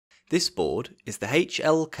This board is the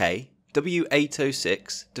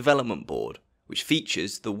HLK-W0806 development board, which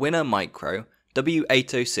features the WinnerMicro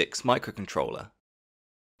W806 microcontroller.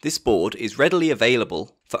 This board is readily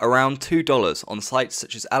available for around $2 on sites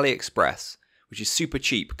such as AliExpress, which is super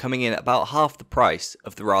cheap, coming in at about half the price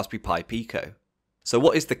of the Raspberry Pi Pico. So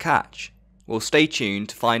what is the catch? Well, stay tuned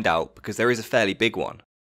to find out, because there is a fairly big one.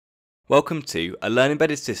 Welcome to a Learn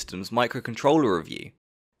Embedded Systems microcontroller review.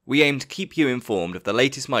 We aim to keep you informed of the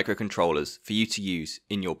latest microcontrollers for you to use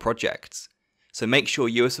in your projects, so make sure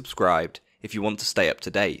you are subscribed if you want to stay up to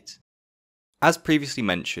date. As previously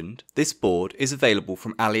mentioned, this board is available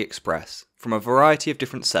from AliExpress from a variety of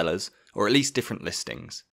different sellers, or at least different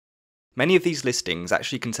listings. Many of these listings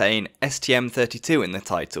actually contain STM32 in the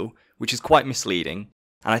title, which is quite misleading,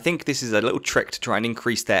 and I think this is a little trick to try and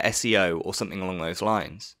increase their SEO or something along those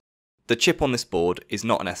lines. The chip on this board is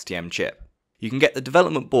not an STM chip. You can get the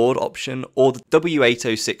development board option or the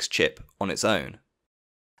W806 chip on its own.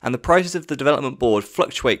 And the prices of the development board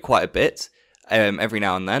fluctuate quite a bit every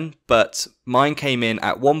now and then, but mine came in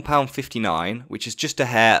at £1.59, which is just a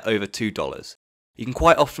hair over $2. You can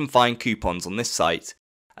quite often find coupons on this site,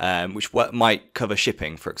 which might cover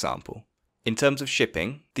shipping, for example. In terms of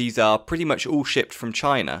shipping, these are pretty much all shipped from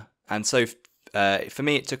China, and so for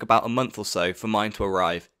me it took about a month or so for mine to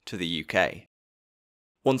arrive to the UK.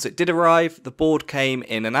 Once it did arrive, the board came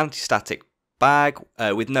in an anti-static bag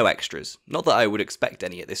with no extras. Not that I would expect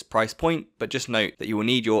any at this price point, but just note that you will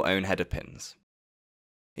need your own header pins.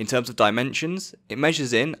 In terms of dimensions, it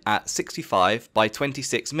measures in at 65 by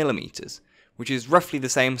 26mm, which is roughly the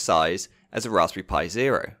same size as a Raspberry Pi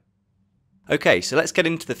Zero. Okay, so let's get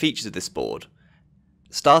into the features of this board,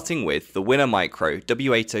 starting with the WinnerMicro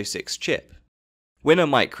W806 chip.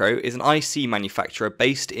 WinnerMicro is an IC manufacturer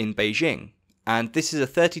based in Beijing, and this is a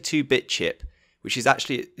 32-bit chip, which is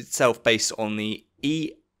actually itself based on the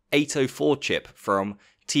E804 chip from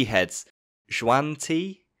T-Head's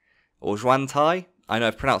XuanTie or XuanTie. I know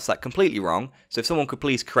I've pronounced that completely wrong, so if someone could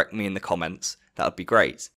please correct me in the comments, that would be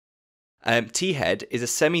great. T-Head is a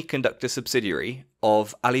semiconductor subsidiary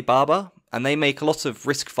of Alibaba, and they make a lot of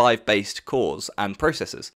RISC-V based cores and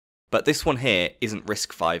processors, but this one here isn't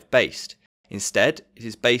RISC-V based. Instead, it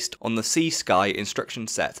is based on the C-Sky instruction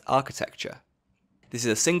set architecture. This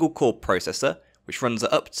is a single core processor which runs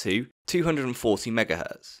at up to 240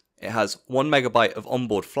 MHz. It has 1 MB of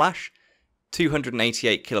onboard flash,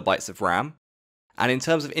 288 KB of RAM, and in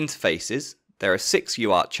terms of interfaces, there are 6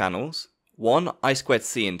 UART channels, 1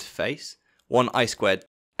 I2C interface, 1 I2S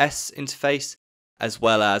interface, as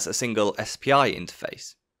well as a single SPI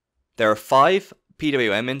interface. There are 5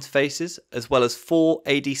 PWM interfaces, as well as 4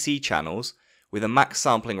 ADC channels with a max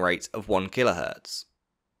sampling rate of 1 kHz.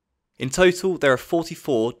 In total, there are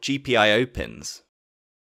 44 GPIO pins.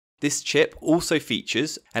 This chip also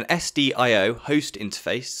features an SDIO host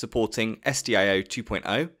interface supporting SDIO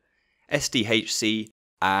 2.0, SDHC,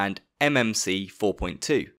 and MMC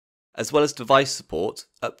 4.2, as well as device support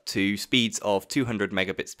up to speeds of 200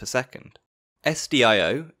 megabits per second.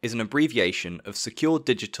 SDIO is an abbreviation of Secure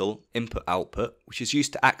Digital Input-Output, which is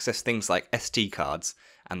used to access things like SD cards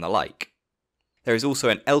and the like. There is also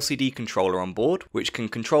an LCD controller on board, which can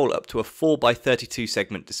control up to a 4x32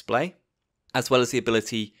 segment display, as well as the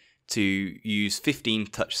ability to use 15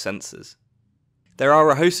 touch sensors. There are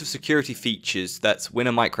a host of security features that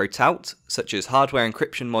WinnerMicro tout, such as hardware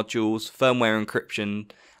encryption modules, firmware encryption,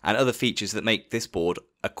 and other features that make this board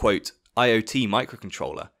a quote IoT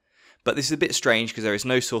microcontroller. But this is a bit strange because there is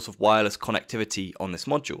no sort of wireless connectivity on this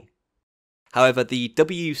module. However, the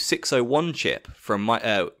W601 chip from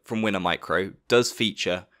WinnerMicro does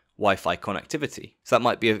feature Wi-Fi connectivity, so that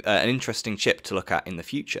might be an interesting chip to look at in the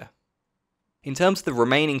future. In terms of the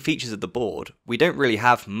remaining features of the board, we don't really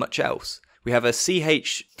have much else. We have a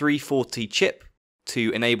CH340 chip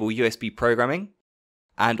to enable USB programming,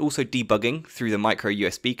 and also debugging through the micro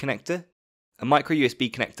USB connector. A micro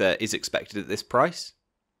USB connector is expected at this price.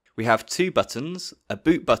 We have 2 buttons, a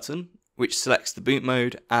boot button, which selects the boot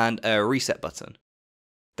mode, and a reset button.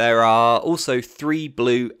 There are also 3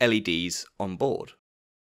 blue LEDs on board.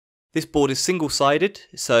 This board is single-sided,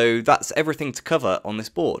 so that's everything to cover on this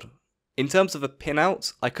board. In terms of a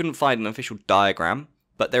pinout, I couldn't find an official diagram,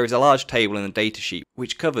 but there is a large table in the datasheet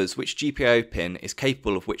which covers which GPIO pin is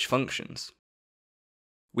capable of which functions.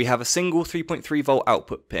 We have a single 3.3 volt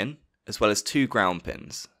output pin, as well as 2 ground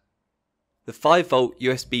pins. The 5 volt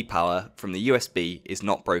USB power from the USB is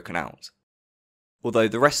not broken out, although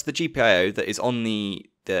the rest of the GPIO that is on the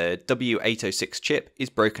W806 chip is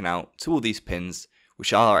broken out to all these pins,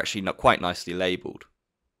 which are actually not quite nicely labelled.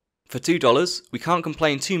 For $2, we can't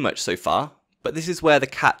complain too much so far, but this is where the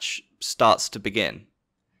catch starts to begin.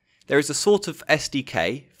 There is a sort of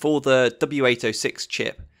SDK for the W806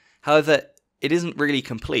 chip, however it isn't really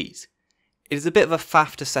complete. It is a bit of a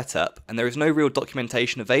faff to set up and there is no real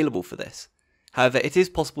documentation available for this. However, it is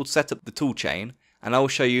possible to set up the toolchain and I will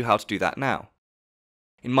show you how to do that now.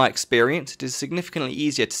 In my experience, it is significantly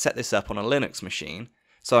easier to set this up on a Linux machine,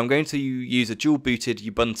 so I'm going to use a dual-booted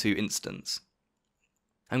Ubuntu instance.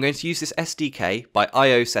 I'm going to use this SDK by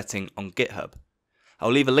IO setting on GitHub.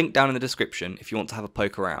 I'll leave a link down in the description if you want to have a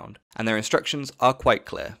poke around, and their instructions are quite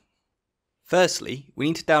clear. Firstly, we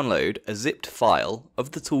need to download a zipped file of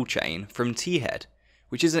the toolchain from Thead,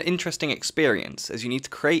 which is an interesting experience as you need to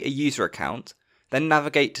create a user account, then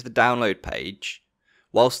navigate to the download page,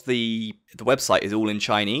 whilst the website is all in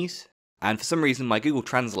Chinese, and for some reason my Google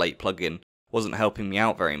Translate plugin wasn't helping me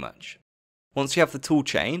out very much. Once you have the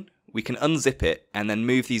toolchain, we can unzip it and then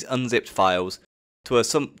move these unzipped files to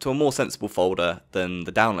a more sensible folder than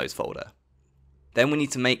the downloads folder. Then we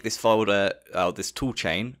need to make this folder, this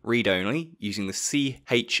toolchain, read-only using the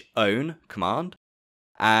chown command,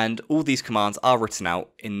 and all these commands are written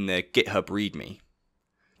out in the GitHub README.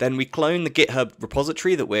 Then we clone the GitHub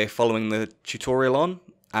repository that we're following the tutorial on,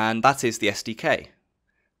 and that is the SDK.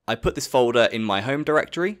 I put this folder in my home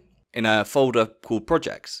directory, in a folder called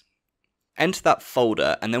projects. Enter that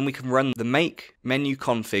folder and then we can run the make menu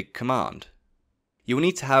config command. You will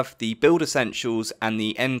need to have the build essentials and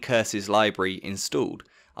the ncurses library installed.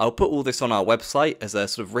 I'll put all this on our website as a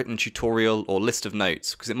sort of written tutorial or list of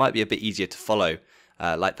notes because it might be a bit easier to follow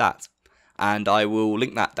like that, and I will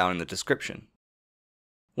link that down in the description.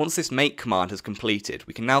 Once this make command has completed,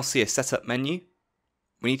 we can now see a setup menu.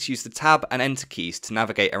 We need to use the tab and enter keys to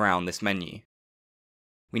navigate around this menu.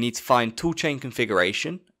 We need to find toolchain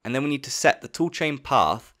configuration, and then we need to set the toolchain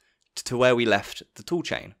path to where we left the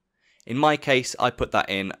toolchain. In my case, I put that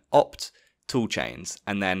in opt toolchains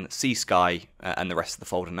and then csky and the rest of the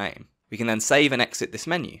folder name. We can then save and exit this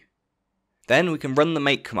menu. Then we can run the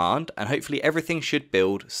make command and hopefully everything should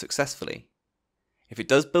build successfully. If it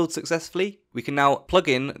does build successfully, we can now plug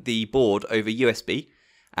in the board over USB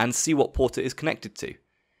and see what port it is connected to.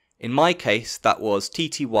 In my case, that was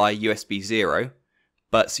TTY USB 0,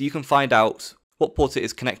 but so you can find out what port it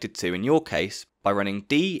is connected to in your case by running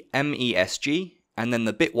DMESG and then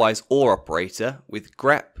the bitwise OR operator with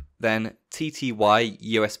grep, then TTY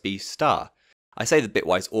USB star. I say the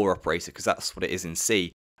bitwise OR operator because that's what it is in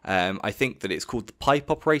C. I think that it's called the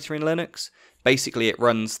pipe operator in Linux. Basically, it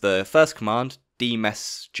runs the first command,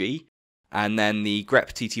 DMESG, and then the grep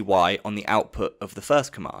TTY on the output of the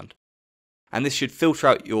first command. And this should filter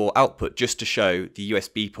out your output just to show the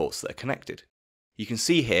USB ports that are connected. You can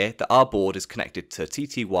see here that our board is connected to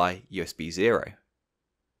TTY USB 0.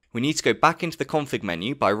 We need to go back into the config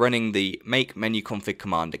menu by running the make menu config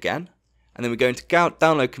command again, and then we're going to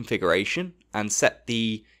download configuration and set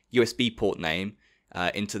the USB port name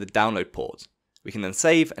into the download port. We can then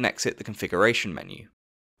save and exit the configuration menu.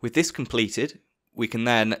 With this completed, we can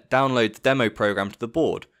then download the demo program to the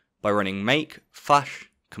board by running make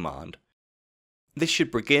flash command. This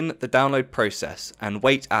should begin the download process and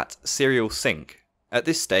wait at serial sync. At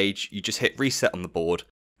this stage, you just hit reset on the board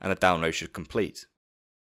and the download should complete.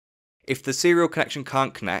 If the serial connection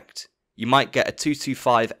can't connect, you might get a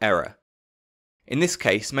 225 error. In this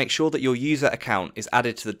case, make sure that your user account is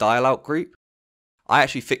added to the dial-out group. I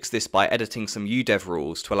actually fixed this by editing some UDEV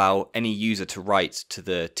rules to allow any user to write to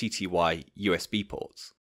the TTY USB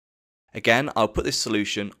ports. Again, I'll put this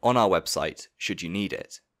solution on our website should you need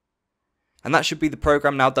it. And that should be the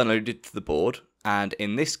program now downloaded to the board, and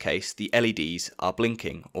in this case the LEDs are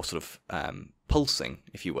blinking, or sort of pulsing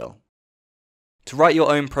if you will. To write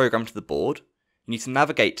your own program to the board, you need to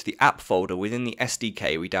navigate to the app folder within the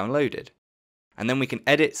SDK we downloaded, and then we can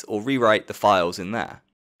edit or rewrite the files in there,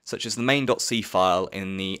 such as the main.c file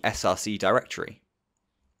in the src directory.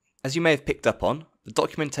 As you may have picked up on, the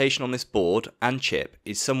documentation on this board and chip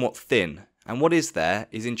is somewhat thin, and what is there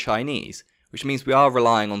is in Chinese, which means we are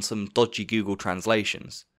relying on some dodgy Google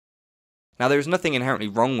translations. Now there is nothing inherently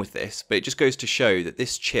wrong with this, but it just goes to show that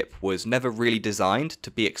this chip was never really designed to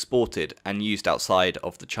be exported and used outside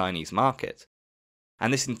of the Chinese market.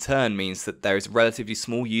 And this in turn means that there is a relatively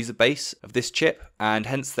small user base of this chip, and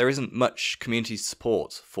hence there isn't much community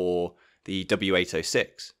support for the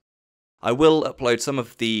W806. I will upload some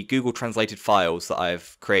of the Google translated files that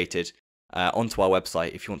I've created onto our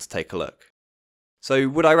website if you want to take a look. So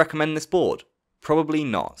would I recommend this board? Probably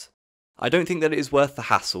not. I don't think that it is worth the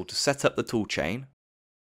hassle to set up the toolchain,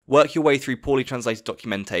 work your way through poorly translated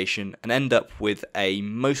documentation, and end up with a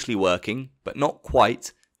mostly working, but not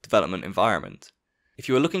quite, development environment. If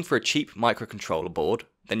you are looking for a cheap microcontroller board,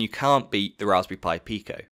 then you can't beat the Raspberry Pi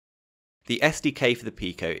Pico. The SDK for the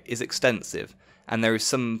Pico is extensive, and there is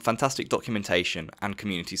some fantastic documentation and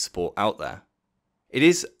community support out there. It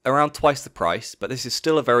is around twice the price, but this is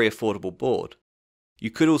still a very affordable board.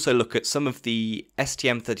 You could also look at some of the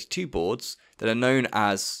STM32 boards that are known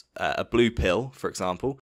as a blue pill, for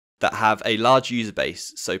example, that have a large user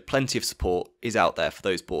base, so plenty of support is out there for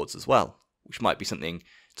those boards as well, which might be something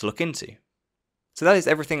to look into. So that is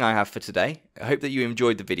everything I have for today. I hope that you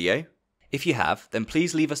enjoyed the video. If you have, then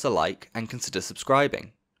please leave us a like and consider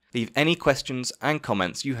subscribing. Leave any questions and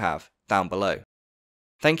comments you have down below.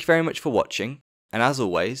 Thank you very much for watching, and as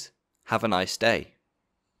always, have a nice day.